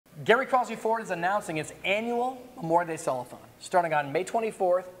Gary Crossley Ford is announcing its annual Memorial Day Sell-A-Thon, starting on May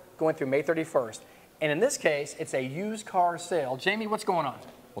 24th, going through May 31st. And in this case, it's a used car sale. Jamie, what's going on?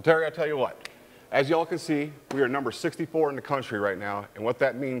 Well, Terry, I tell you what. As y'all can see, we are number 64 in the country right now, and what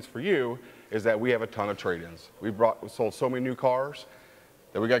that means for you is that we have a ton of trade-ins. We sold so many new cars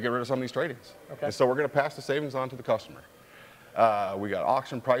that we got to get rid of some of these trade-ins. Okay. And so we're going to pass the savings on to the customer. We got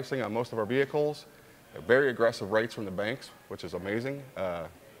auction pricing on most of our vehicles, very aggressive rates from the banks, which is amazing.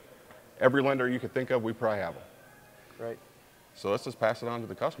 Every lender you could think of, we probably have them. Great. So let's just pass it on to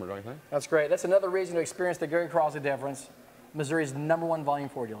the customer, don't you think? That's great. That's another reason to experience the Gary Crossley difference, Missouri's #1 volume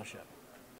Ford dealership.